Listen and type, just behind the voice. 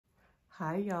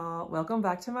Hi y'all, welcome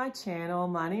back to my channel.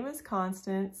 My name is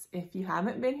Constance. If you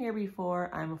haven't been here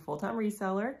before, I'm a full-time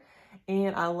reseller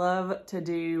and I love to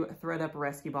do ThredUP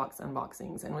rescue box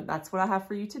unboxings, and that's what I have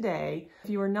for you today. If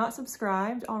you are not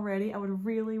subscribed already, I would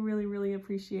really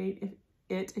appreciate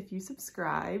it if you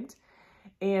subscribed.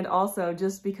 And also,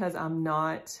 just because I'm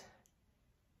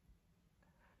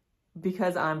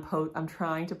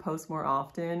trying to post more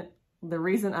often, the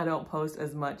reason I don't post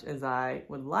as much as I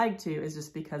would like to is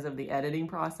just because of the editing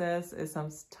process is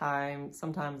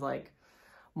sometimes like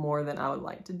more than I would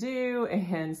like to do.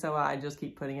 And so I just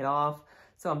keep putting it off.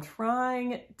 So I'm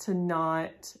trying to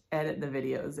not edit the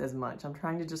videos as much. I'm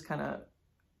trying to just kind of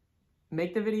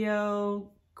make the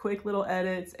video, quick little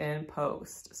edits, and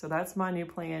post. So that's my new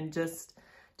plan, just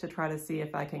to try to see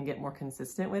if I can get more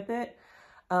consistent with it.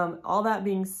 All that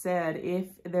being said, if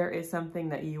there is something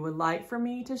that you would like for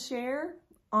me to share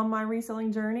on my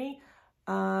reselling journey,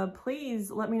 please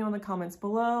let me know in the comments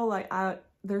below.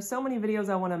 There's so many videos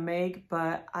I want to make,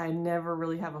 but I never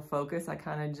really have a focus. I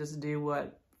kind of just do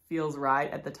what feels right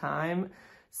at the time.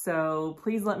 So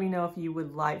please let me know if you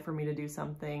would like for me to do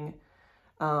something.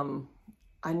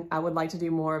 I would like to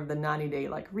do more of the 90-day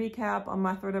recap on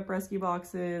my ThredUP rescue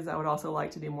boxes. I would also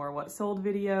like to do more what sold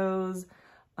videos.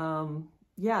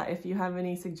 Yeah, if you have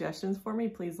any suggestions for me,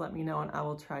 please let me know and I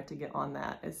will try to get on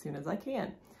that as soon as I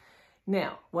can.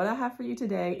 Now, what I have for you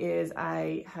today is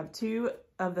I have 2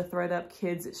 of the ThredUP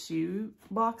kids shoe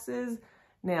boxes.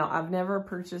 Now, I've never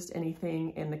purchased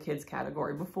anything in the kids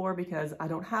category before because I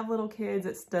don't have little kids.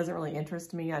 It doesn't really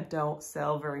interest me. I don't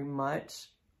sell very much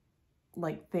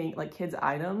like kids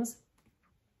items.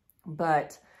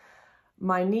 But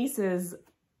my nieces,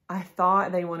 I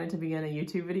thought they wanted to be in a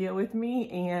YouTube video with me,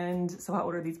 and so I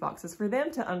ordered these boxes for them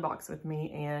to unbox with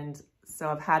me, and so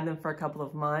I've had them for a couple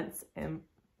of months and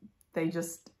they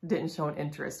just didn't show an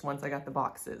interest once I got the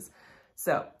boxes.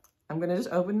 So I'm gonna just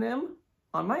open them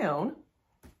on my own.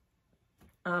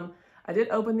 I did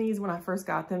open these when I first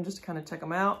got them just to kind of check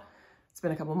them out. It's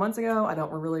been a couple months ago. I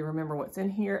don't really remember what's in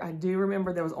here. I do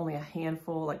remember there was only a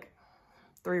handful, like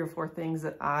 3 or 4 things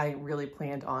that I really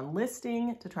planned on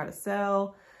listing to try to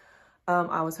sell.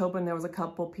 I was hoping there was a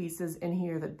couple pieces in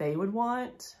here that they would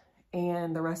want,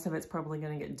 and the rest of it's probably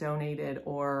going to get donated,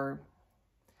 or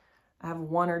I have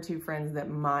 1 or 2 friends that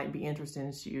might be interested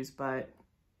in shoes, but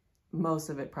most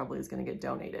of it probably is going to get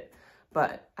donated.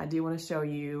 But I do want to show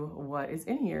you what is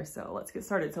in here, so let's get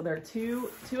started. So there are two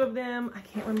of them. I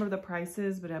can't remember the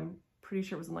prices, but I'm pretty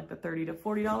sure it was in like the $30 to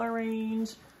 $40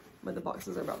 range, but the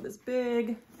boxes are about this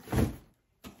big.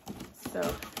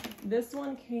 So this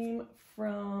one came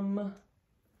from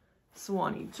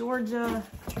Suwanee, Georgia.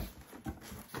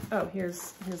 Oh,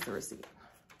 here's the receipt.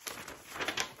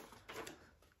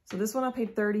 So this one I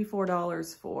paid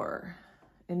 $34 for,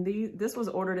 and this was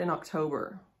ordered in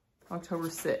October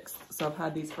 6th. So I've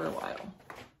had these for a while.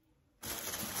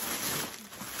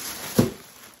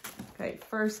 Okay,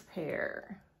 first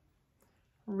pair,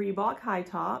 Reebok high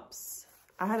tops.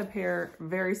 I had a pair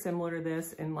very similar to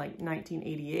this in like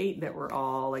 1988 that were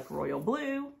all like royal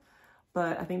blue.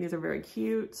 But I think these are very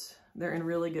cute. They're in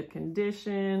really good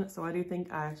condition. So I do think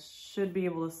I should be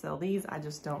able to sell these. I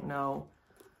just don't know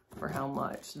for how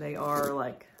much. They are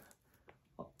like,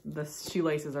 the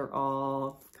shoelaces are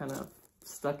all kind of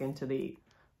stuck into the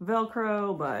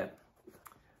Velcro, but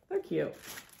they're cute.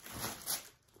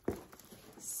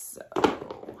 So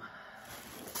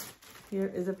here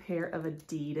is a pair of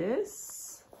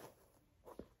Adidas.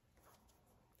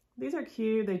 These are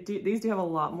cute. These do have a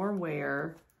lot more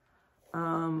wear.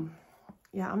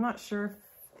 Yeah, I'm not sure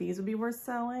if these would be worth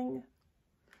selling.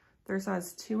 They're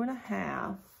size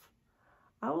 2.5.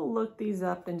 I will look these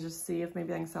up and just see if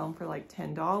maybe I can sell them for like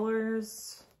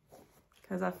 $10,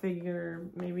 because I figure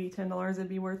maybe $10 would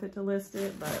be worth it to list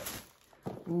it, but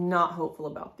I'm not hopeful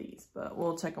about these, but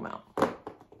we'll check them out.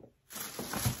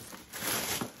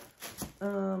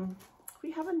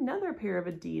 We have another pair of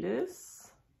Adidas.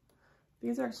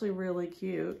 These are actually really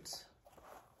cute.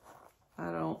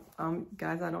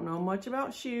 Guys, I don't know much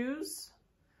about shoes.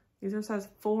 These are size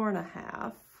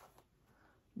 4.5,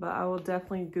 but I will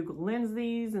definitely Google lens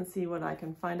these and see what I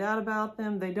can find out about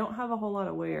them. They don't have a whole lot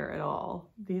of wear at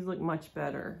all. These look much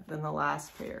better than the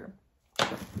last pair.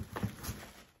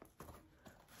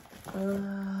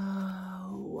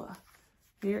 Oh,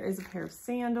 here is a pair of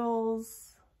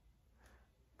sandals.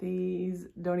 These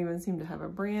don't even seem to have a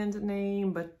brand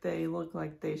name, but they look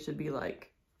like they should be like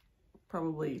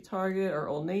probably Target or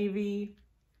Old Navy.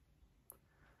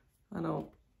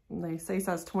 They say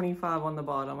size 25 on the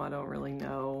bottom. I don't really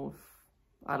know.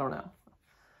 I don't know.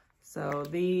 So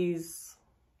these,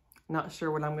 not sure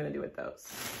what I'm gonna do with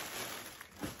those.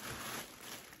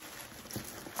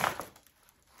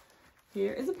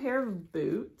 Here is a pair of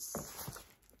boots.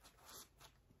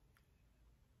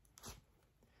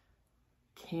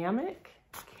 Kamik,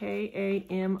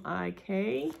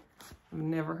 K-A-M-I-K. I've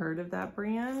never heard of that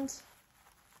brand.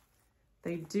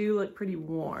 They do look pretty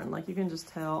worn. Like you can just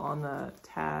tell on the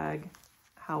tag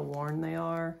how worn they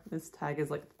are. This tag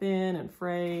is like thin and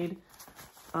frayed.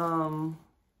 I'm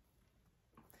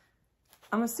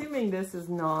assuming this is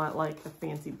not like a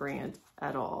fancy brand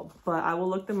at all, but I will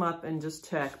look them up and just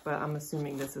check, but I'm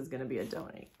assuming this is gonna be a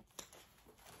donate.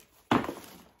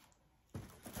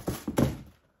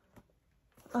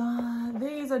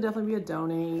 These are definitely be a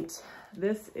donate.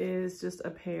 This is just a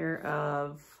pair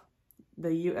of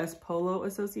the US Polo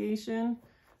Association,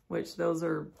 which those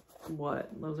are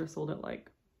what? Those are sold at like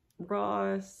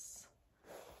Ross,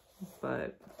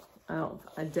 but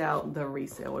I doubt the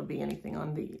resale would be anything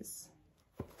on these,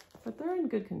 but they're in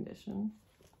good condition.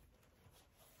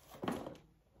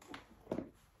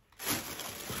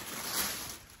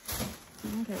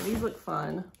 Okay, these look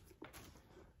fun.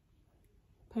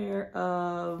 Pair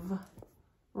of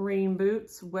rain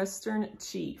boots, Western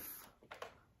Chief.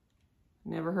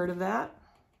 Never heard of that.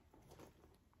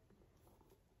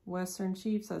 Western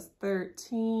Chief says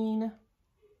 13.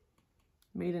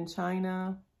 Made in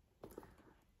China.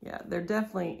 Yeah, they're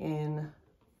definitely in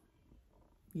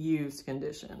used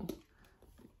condition.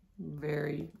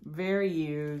 Very, very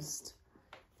used.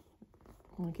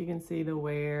 Like you can see the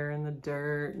wear and the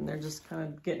dirt, and they're just kind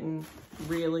of getting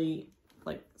really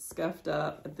like scuffed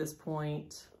up at this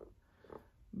point.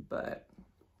 But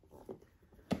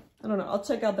I don't know, I'll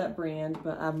check out that brand,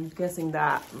 but I'm guessing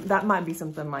that might be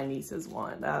something my nieces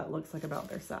want. That looks like about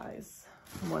their size.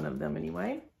 One of them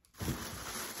anyway.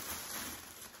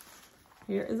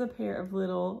 Here is a pair of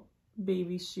little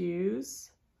baby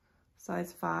shoes,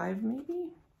 size 5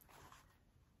 maybe.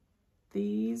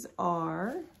 These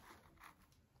are,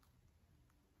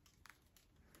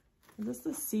 is this the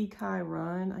Sekai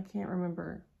Run? I can't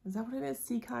remember. Is that what it is?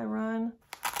 Sekai Run?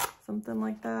 Something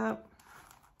like that.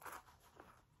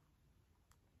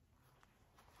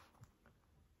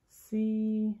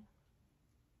 See,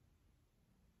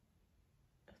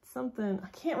 it's something, I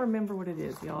can't remember what it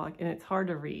is, y'all, and it's hard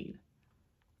to read.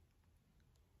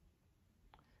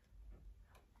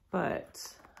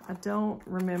 But I don't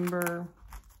remember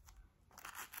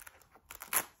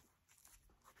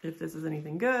if this is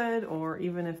anything good, or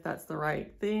even if that's the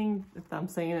right thing, if I'm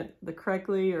saying it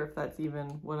correctly, or if that's even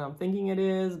what I'm thinking it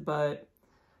is, but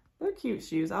they're cute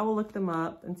shoes. I will look them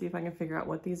up and see if I can figure out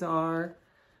what these are.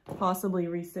 Possibly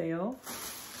resale.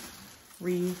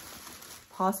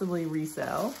 Possibly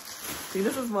resell. See,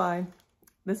 this is why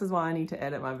I need to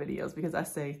edit my videos, because I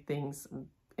say things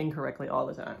incorrectly all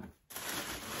the time.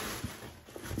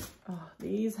 Oh,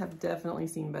 these have definitely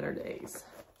seen better days,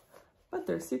 but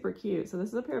they're super cute. So this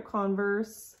is a pair of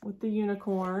Converse with the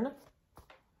unicorn.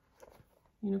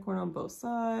 Unicorn on both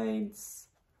sides.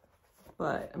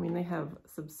 But, I mean, they have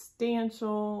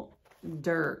substantial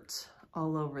dirt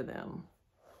all over them.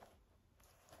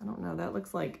 I don't know, that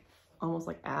looks like almost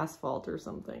like asphalt or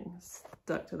something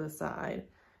stuck to the side.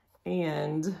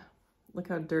 And look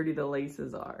how dirty the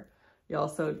laces are. Y'all,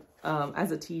 so as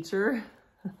a teacher,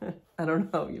 I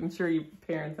don't know, I'm sure you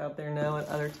parents out there know, and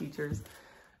other teachers,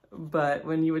 but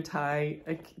when you would tie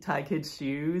kids'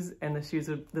 shoes and the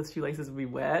shoelaces would be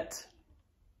wet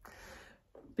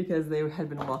because they had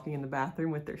been walking in the bathroom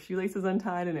with their shoelaces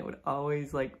untied, and it would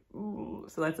always like, ooh.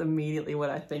 So that's immediately what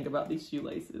I think about these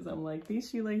shoelaces. I'm like, these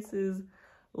shoelaces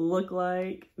look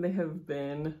like they have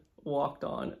been walked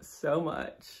on so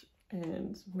much,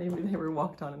 and maybe they were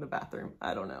walked on in the bathroom.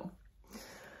 I don't know.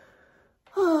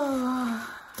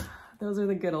 Those are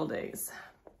the good old days.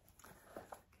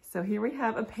 So here we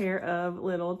have a pair of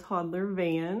little toddler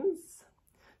Vans.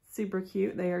 Super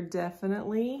cute. They are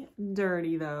definitely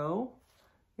dirty though.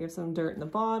 They have some dirt in the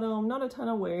bottom, not a ton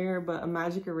of wear, but a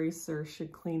magic eraser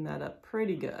should clean that up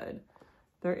pretty good.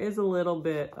 There is a little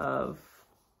bit of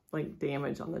like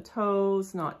damage on the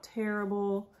toes, not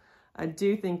terrible. I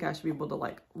do think I should be able to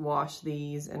like wash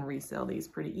these and resell these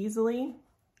pretty easily.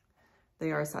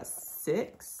 They are a size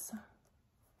 6.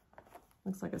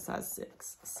 Looks like a size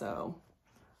 6. So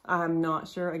I'm not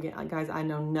sure. Again, guys, I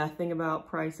know nothing about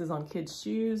prices on kids'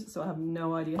 shoes, so I have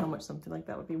no idea how much something like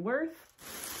that would be worth.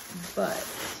 But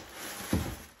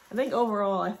I think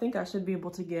overall, I think I should be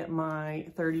able to get my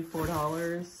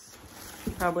 $34,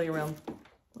 probably around,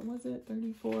 what was it?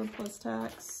 34 plus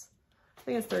tax. I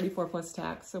think it's 34 plus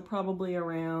tax, so probably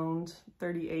around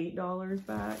 $38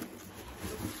 back.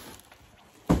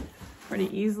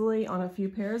 Pretty easily on a few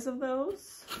pairs of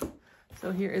those.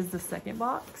 So here is the second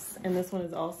box, and this one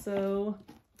is also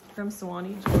from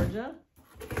Suwanee, Georgia.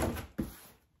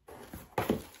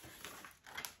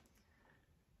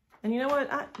 And you know what?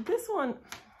 This one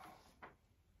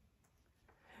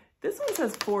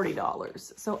says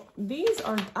 $40. So these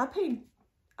are, I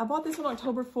bought this one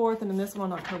October 4th and then this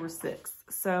one October 6th.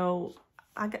 So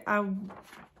I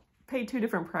paid two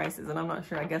different prices and I'm not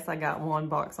sure. I guess I got one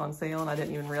box on sale and I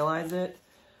didn't even realize it.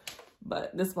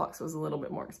 But this box was a little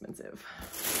bit more expensive.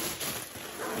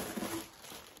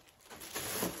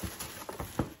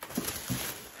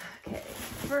 Okay,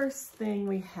 first thing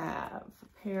we have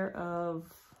a pair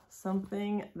of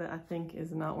something that I think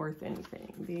is not worth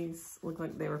anything. These look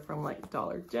like they were from like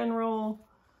Dollar General.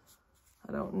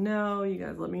 I don't know. You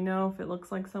guys let me know if it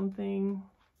looks like something.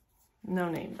 No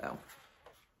name though.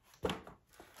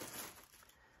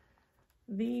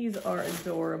 These are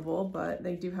adorable, but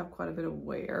they do have quite a bit of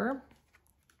wear.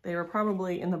 They were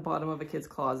probably in the bottom of a kid's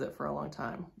closet for a long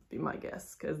time, would be my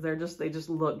guess, because they just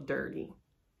look dirty.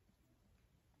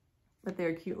 But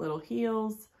they're cute little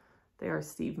heels. They are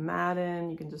Steve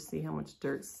Madden. You can just see how much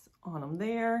dirt's on them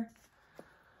there.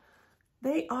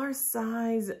 They are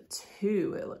size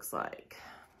 2, it looks like.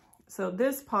 So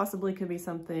this possibly could be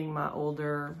something my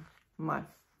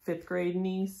 5th grade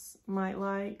niece might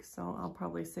like. So I'll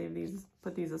probably save these,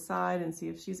 put these aside and see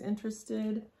if she's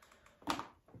interested.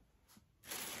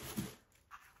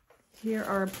 Here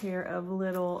are a pair of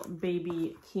little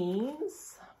baby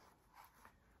Keens.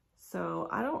 So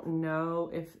I don't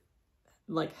know if,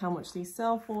 like, how much these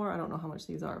sell for. I don't know how much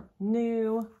these are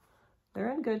new.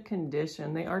 They're in good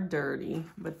condition. They are dirty,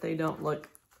 but they don't look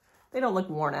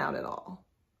worn out at all.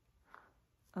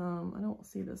 I don't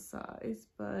see the size,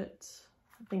 but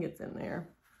I think it's in there.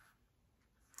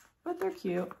 But they're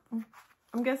cute.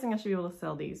 I'm guessing I should be able to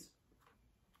sell these.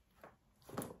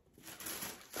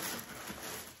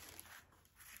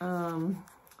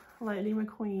 Lightning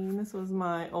McQueen. This was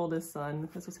my oldest son.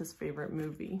 This was his favorite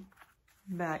movie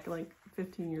back like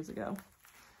 15 years ago.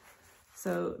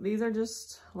 So these are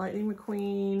just Lightning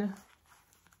McQueen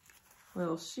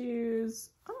little shoes.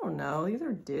 I don't know. These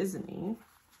are Disney.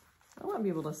 I might be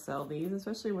able to sell these,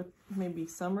 especially with maybe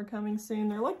summer coming soon.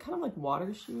 They're like kind of like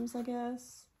water shoes, I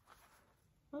guess.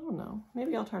 I don't know.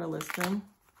 Maybe I'll try to list them.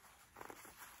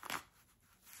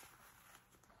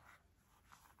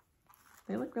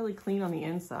 They look really clean on the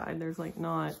inside. There's like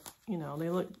not, you know,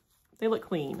 they look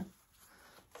clean.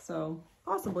 So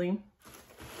possibly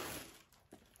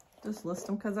just list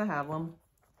them because I have them.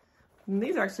 And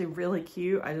these are actually really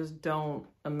cute. I just don't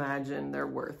imagine they're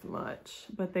worth much,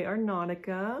 but they are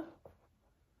Nautica.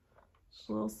 Just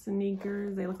little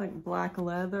sneakers. They look like black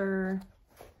leather.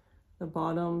 The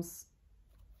bottoms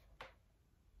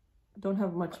don't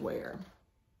have much wear.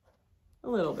 A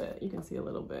little bit. You can see a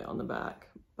little bit on the back,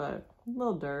 but a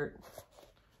little dirt.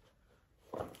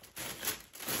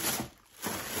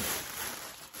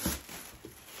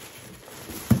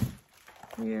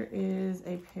 Here is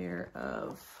a pair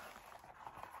of,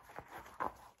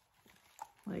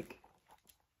 like,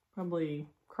 probably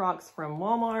Crocs from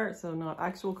Walmart, so not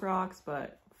actual Crocs,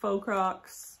 but faux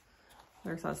Crocs.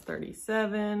 They're size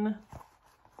 37.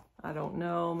 I don't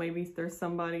know, maybe there's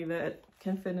somebody that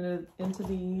can fit into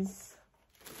these.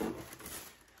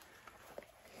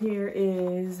 Here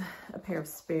is a pair of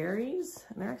Sperry's,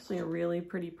 and they're actually a really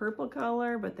pretty purple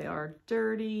color, but they are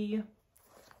dirty.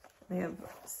 They have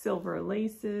silver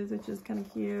laces, which is kind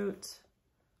of cute.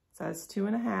 Size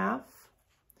 2.5.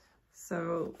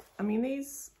 So, I mean,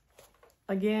 these,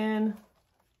 again,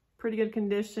 pretty good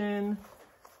condition.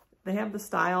 They have the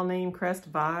style name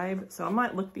Crest Vibe, so I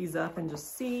might look these up and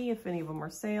just see if any of them are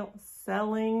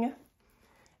selling,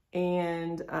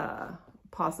 and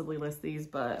possibly list these,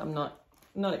 but I'm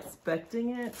not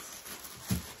expecting it.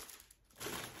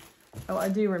 Oh, I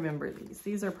do remember these.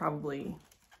 These are probably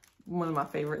one of my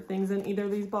favorite things in either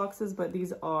of these boxes, but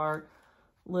these are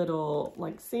little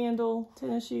like sandal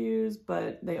tennis shoes,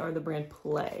 but they are the brand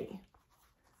Play.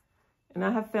 And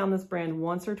I have found this brand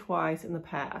once or twice in the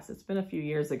past. It's been a few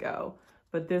years ago,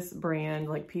 but this brand,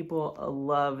 like, people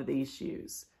love these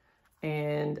shoes.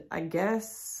 And I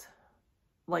guess,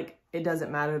 like, it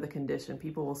doesn't matter the condition,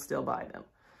 people will still buy them.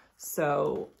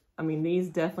 So, I mean, these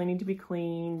definitely need to be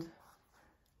cleaned.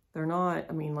 They're not,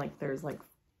 I mean, like, there's like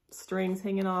strings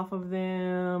hanging off of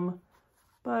them,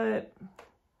 but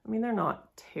I mean, they're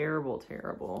not terrible.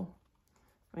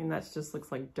 I mean, that just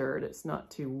looks like dirt. It's not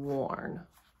too worn,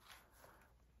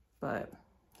 but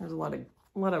there's a lot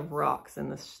of rocks in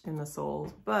the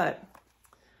soles, but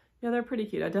yeah, they're pretty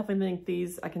cute. I definitely think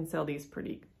these, I can sell these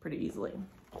pretty easily.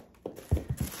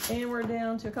 And we're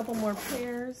down to a couple more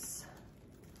pairs.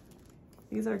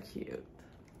 These are cute.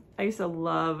 I used to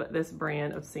love this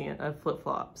brand of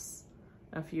flip-flops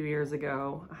a few years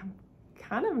ago. I'm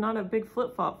kind of not a big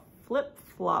flip-flop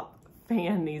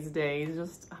fan these days.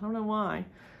 Just, I don't know why.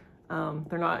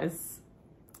 They're not as,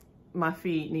 my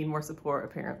feet need more support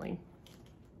apparently.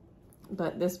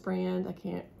 But this brand,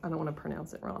 I don't want to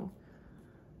pronounce it wrong.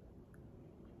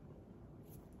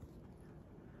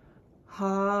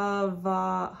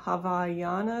 Havaianas.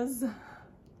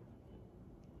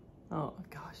 Oh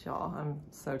gosh, y'all, I'm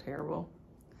so terrible.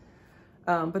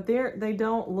 But they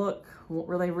don't look,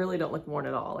 they really don't look worn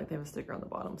at all. Like they have a sticker on the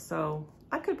bottom. So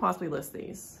I could possibly list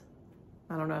these.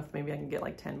 I don't know if maybe I can get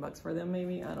like 10 bucks for them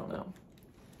maybe. I don't know.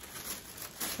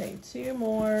 Okay, 2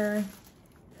 more.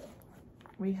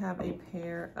 We have a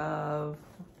pair of,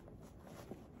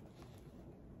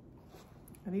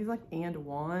 are these like and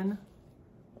one?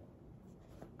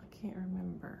 I can't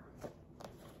remember.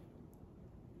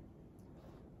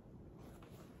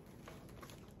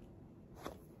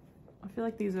 I feel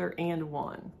like these are and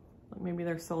one. Like maybe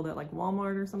they're sold at like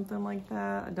Walmart or something like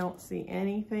that. I don't see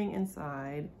anything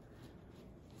inside.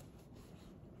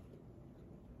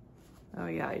 Oh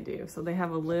yeah, I do. So they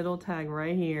have a little tag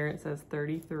right here. It says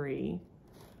 33.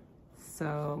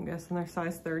 So I'm guessing they're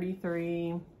size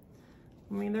 33.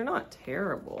 I mean, they're not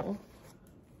terrible.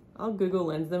 I'll Google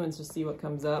lens them and just see what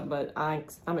comes up, but I'm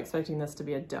expecting this to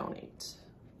be a donate.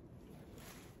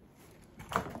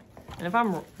 And if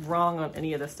I'm wrong on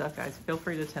any of this stuff, guys, feel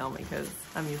free to tell me because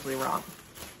I'm usually wrong.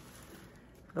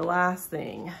 The last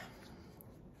thing.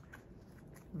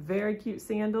 Very cute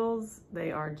sandals.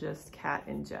 They are just Cat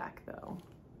and Jack though.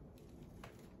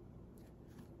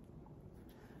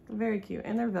 Very cute,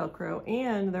 and they're Velcro,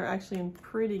 and they're actually in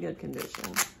pretty good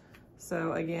condition.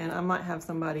 So again, I might have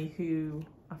somebody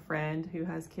a friend who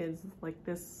has kids like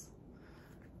this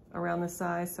around this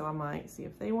size, so I might see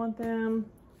if they want them.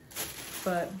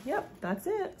 But yep, that's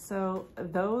it. So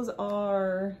those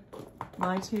are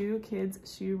my 2 kids'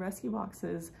 shoe rescue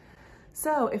boxes.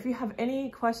 So if you have any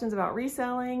questions about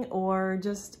reselling or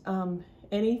just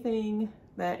anything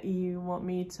that you want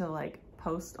me to like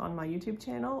post on my YouTube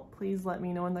channel, please let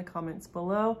me know in the comments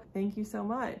below. Thank you so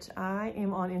much. I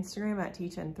am on Instagram at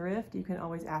Teach and Thrift. You can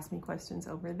always ask me questions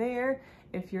over there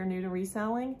if you're new to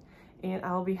reselling, and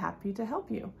I'll be happy to help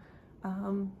you.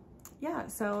 Yeah,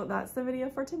 so that's the video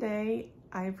for today.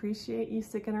 I appreciate you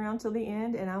sticking around till the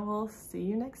end, and I will see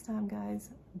you next time,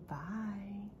 guys.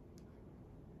 Bye.